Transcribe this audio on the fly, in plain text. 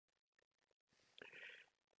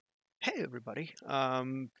Hey everybody. All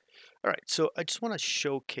right, so I just want to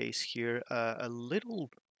showcase here a little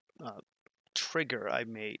uh, trigger I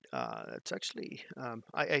made. It's actually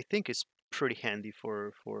I think it's pretty handy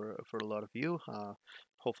for a lot of you.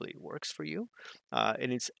 Hopefully it works for you,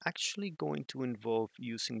 and it's actually going to involve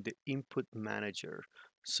using the input manager.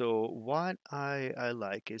 So what I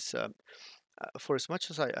like is for as much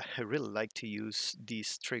as I really like to use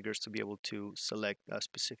these triggers to be able to select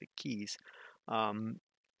specific keys. Um,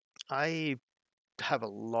 I have a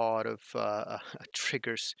lot of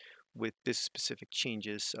triggers with this specific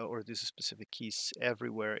changes or this specific keys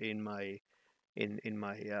everywhere in my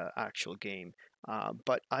actual game.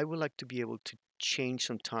 But I would like to be able to change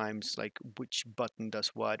sometimes like which button does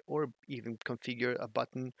what, or even configure a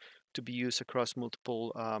button to be used across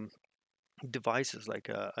multiple devices, like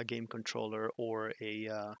a game controller or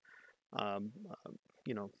um, uh,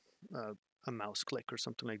 you know, uh, a mouse click or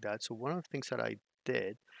something like that. So one of the things that I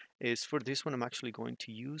did is for this one, I'm actually going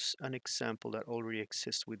to use an example that already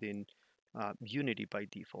exists within Unity by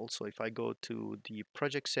default. So if I go to the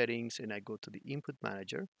project settings and I go to the input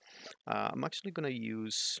manager, I'm actually going to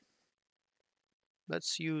use,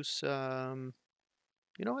 let's use, you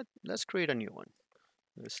know what, let's create a new one.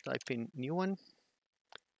 Let's type in new one.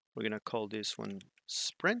 We're going to call this one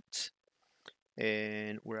sprint.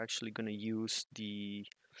 And we're actually going to use the,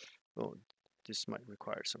 oh, this might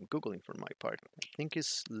require some Googling from my part. I think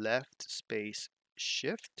it's left space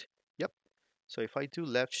shift. Yep. So if I do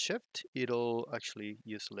left shift, it'll actually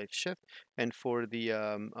use left shift. And for the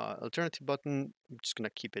alternative button, I'm just going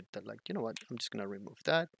to keep it that, like, you know what, I'm just going to remove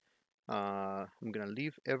that. I'm going to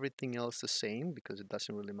leave everything else the same because it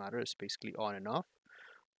doesn't really matter. It's basically on and off.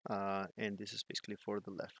 And this is basically for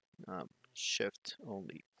the left shift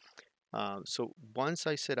only. So once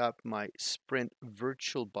I set up my Sprint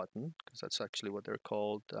virtual button, because that's actually what they're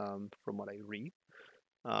called from what I read,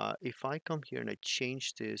 if I come here and I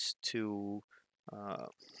change this to uh,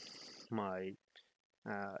 my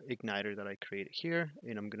igniter that I created here,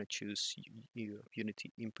 and I'm going to choose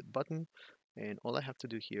Unity input button, and all I have to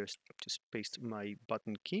do here is just paste my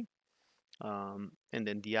button key, and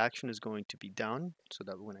then the action is going to be down, so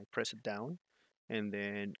that when I press it down, and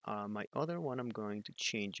then my other one, I'm going to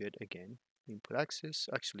change it again. Input axis,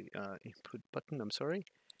 actually input button, I'm sorry.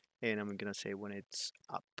 And I'm gonna say when it's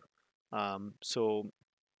up. So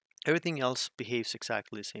everything else behaves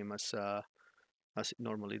exactly the same as it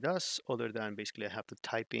normally does, other than basically I have to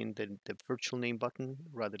type in the virtual name button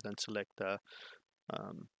rather than select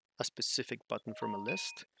um, a specific button from a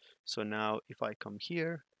list. So now if I come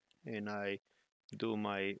here and I do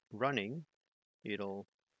my running, it'll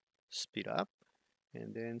speed up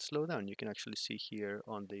and then slow down. You can actually see here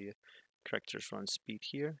on the characters run speed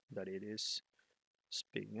here that it is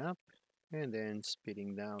speeding up and then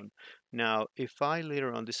speeding down. Now, if I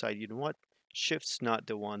later on decide, you know what, shift's not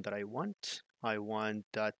the one that I want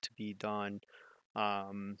that to be done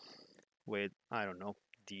um, with, I don't know,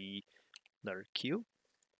 the letter Q.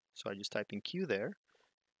 So I just type in Q there,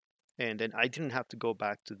 and then I didn't have to go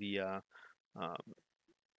back um,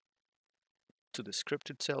 to the script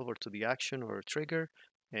itself or to the action or trigger.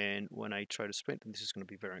 And when I try to sprint, and this is going to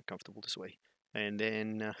be very uncomfortable this way, and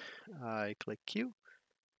then I click Q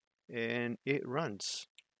and it runs,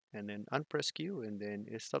 and then unpress Q and then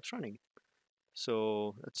it stops running.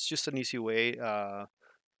 So that's just an easy way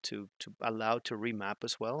to allow to remap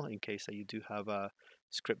as well, in case that you do have a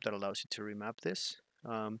script that allows you to remap this.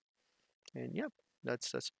 Um, and yep,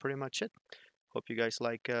 that's pretty much it. Hope you guys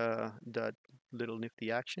like that little nifty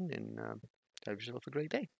action, and have yourself a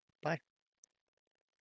great day. Bye.